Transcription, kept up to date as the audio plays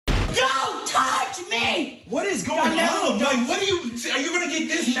Don't touch me! What is going on? Like, what are you gonna get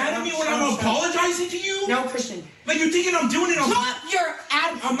this mad at me when I'm apologizing to you? No, Christian. Like, you're thinking I'm doing it on purpose? Drop your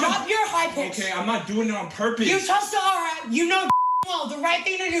attitude. Drop your high pitch. Okay, I'm not doing it on purpose. You trust Laura. You know well the right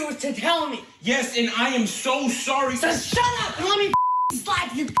thing to do is to tell me. Yes, and I am so sorry. So shut up and let me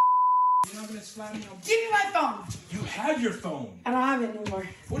slap you. You're not gonna slap me. Give me my phone. You have your phone. I don't have it anymore.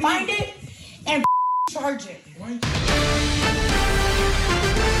 Find it and charge it. Why?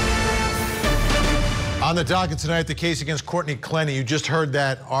 On the docket tonight, the case against Courtney Clenney. You just heard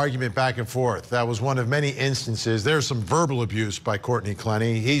that argument back and forth. That was one of many instances. There's some verbal abuse by Courtney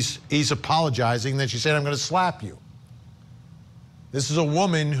Clenney. He's apologizing. Then she said, "I'm going to slap you." This is a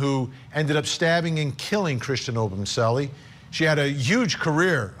woman who ended up stabbing and killing Christian Obumseli. She had a huge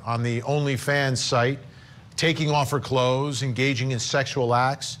career on the OnlyFans site, taking off her clothes, engaging in sexual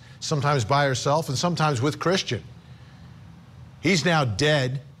acts, sometimes by herself and sometimes with Christian. He's now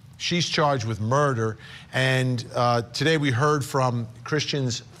dead. She's charged with murder, and today we heard from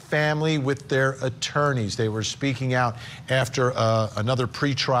Christian's family with their attorneys. They were speaking out after another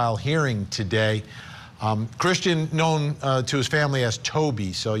pretrial hearing today. Christian, known to his family as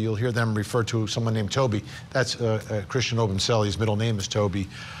Tobey, so you'll hear them refer to someone named Tobey. That's Christian Obumseli. His middle name is Tobey.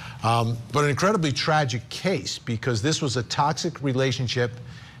 But an incredibly tragic case, because this was a toxic relationship.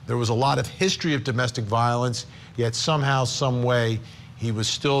 There was a lot of history of domestic violence, yet somehow, some way, he was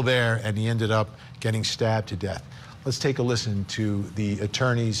still there, and he ended up getting stabbed to death. Let's take a listen to the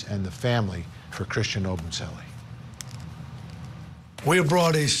attorneys and the family for Christian Obumseli. We have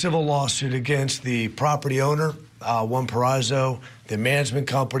brought a civil lawsuit against the property owner, One Parazzo, the management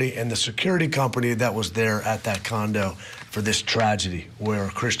company, and the security company that was there at that condo for this tragedy where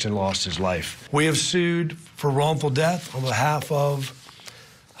Christian lost his life. We have sued for wrongful death on behalf of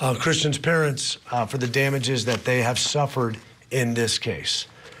Christian's parents for the damages that they have suffered in this case.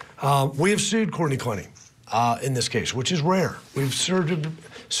 We have sued Courtney Clenney in this case, which is rare. We've sued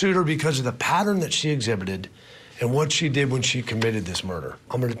her because of the pattern that she exhibited and what she did when she committed this murder.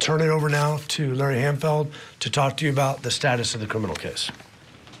 I'm going to turn it over now to Larry Hanfeld to talk to you about the status of the criminal case.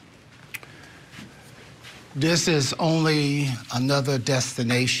 This is only another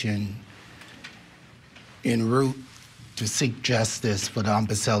destination en route to seek justice for the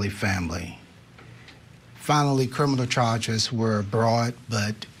Obumseli family. Finally, criminal charges were brought,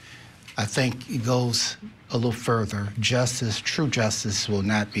 but I think it goes a little further. Justice, true justice, will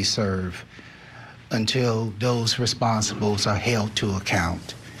not be served until those responsible are held to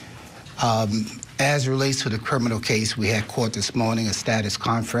account. As relates to the criminal case, we had court this morning, a status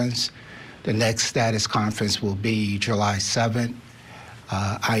conference. The next status conference will be July 7th.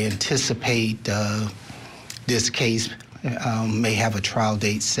 I anticipate this case may have a trial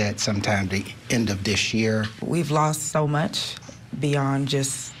date set sometime the end of this year. We've lost so much beyond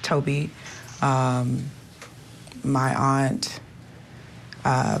just Tobey. My aunt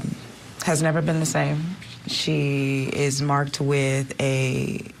has never been the same. She is marked with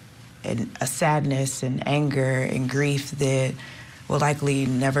a sadness and anger and grief that will likely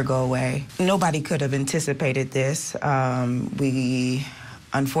never go away. Nobody could have anticipated this.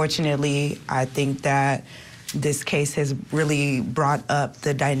 Unfortunately, I think that this case has really brought up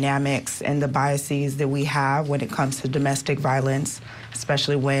the dynamics and the biases that we have when it comes to domestic violence,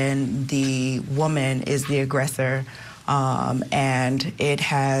 especially when the woman is the aggressor. And it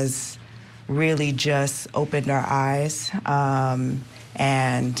has really just opened our eyes,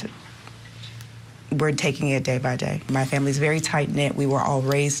 and we're taking it day by day. My family's very tight-knit. We were all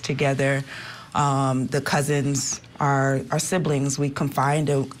raised together. The cousins are siblings. We confide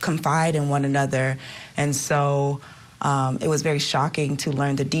in one another. And so it was very shocking to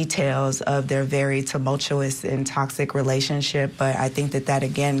learn the details of their very tumultuous and toxic relationship. But I think that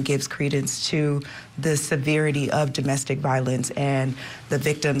again gives credence to the severity of domestic violence and the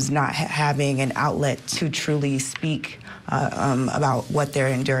victims not having an outlet to truly speak about what they're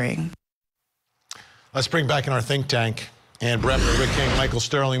enduring. Let's bring back in our think tank and Brett, Rick King, Michael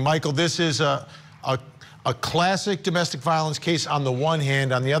Sterling. Michael, this is a classic domestic violence case on the one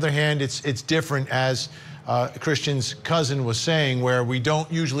hand. On the other hand, it's different, as Christian's cousin was saying, where we don't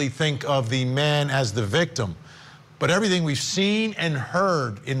usually think of the man as the victim. But everything we've seen and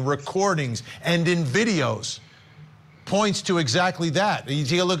heard in recordings and in videos points to exactly that. You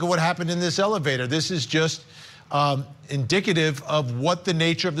take a look at what happened in this elevator. This is just indicative of what the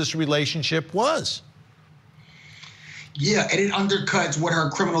nature of this relationship was. Yeah, and it undercuts what her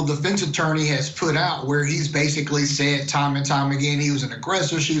criminal defense attorney has put out, where he's basically said time and time again he was an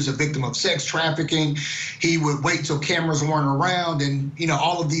aggressor, she was a victim of sex trafficking, he would wait till cameras weren't around, and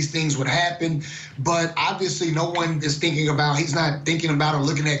all of these things would happen. But obviously no one is thinking about, he's not thinking about or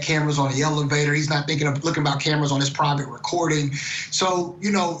looking at cameras on the elevator, he's not looking about cameras on his private recording. So,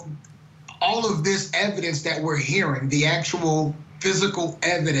 all of this evidence that we're hearing, the actual physical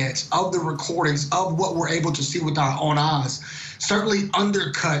evidence of the recordings of what we're able to see with our own eyes, certainly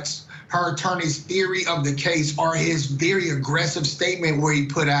undercuts her attorney's theory of the case, or his very aggressive statement where he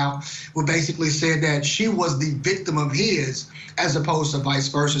put out, where basically said that she was the victim of his as opposed to vice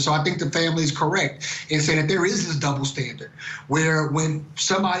versa. So I think the family is correct in saying that there is this double standard where when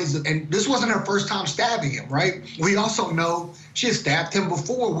somebody's, and this wasn't her first time stabbing him, right? We also know she had stabbed him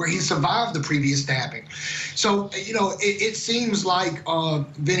before where he survived the previous stabbing. So, it seems like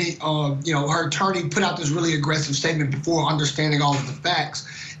Vinny, her attorney put out this really aggressive statement before understanding all of the facts.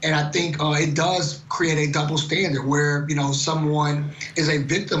 And I think it does create a double standard where, someone is a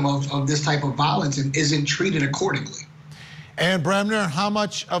victim of this type of violence and isn't treated accordingly. And Bremner, how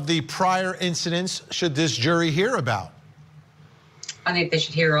much of the prior incidents should this jury hear about? I think they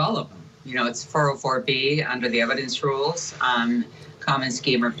should hear all of them. It's 404B under the evidence rules, common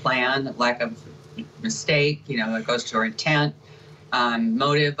scheme or plan, lack of mistake, it goes to our intent,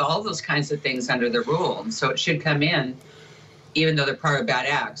 motive, all those kinds of things under the rule. And so it should come in, even though they're prior bad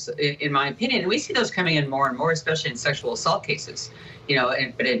acts, in my opinion. And we see those coming in more and more, especially in sexual assault cases.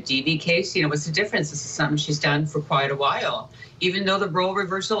 But a DV case, what's the difference? This is something she's done for quite a while. Even though the role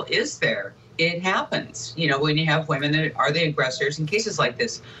reversal is there, it happens, when you have women that are the aggressors in cases like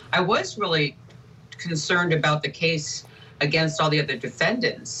this. I was really concerned about the case against all the other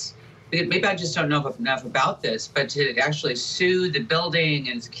defendants. Maybe I just don't know enough about this, but to actually sue the building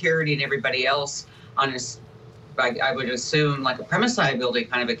and security and everybody else on I would assume like a premise liability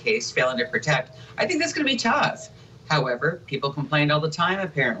kind of a case, failing to protect, I think that's going to be tough. However, people complained all the time,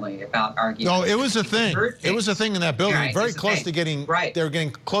 apparently, about arguments. No, it was a thing. It was a thing in that building. Right, Very close to getting, they were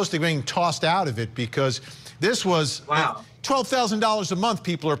getting close to being tossed out of it because this was $12,000 a month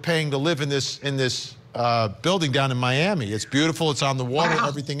people are paying to live in this building down in Miami. It's beautiful. It's on the water,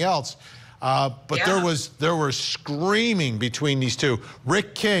 everything else. But there was screaming between these two.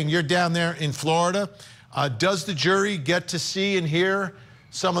 Rick King, you're down there in Florida. Does the jury get to see and hear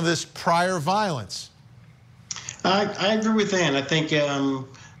some of this prior violence? I agree with Ann. I think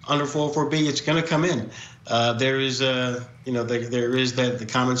under 404B, it's going to come in. There is, there is the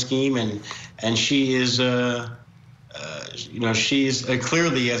common scheme, and she is, she's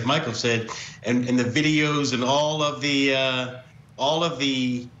clearly, as Michael said, and the videos and all of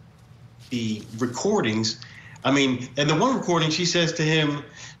the recordings. I mean, and the one recording, she says to him,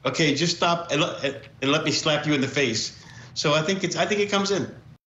 "Okay, just stop and let me slap you in the face." So I think it comes in.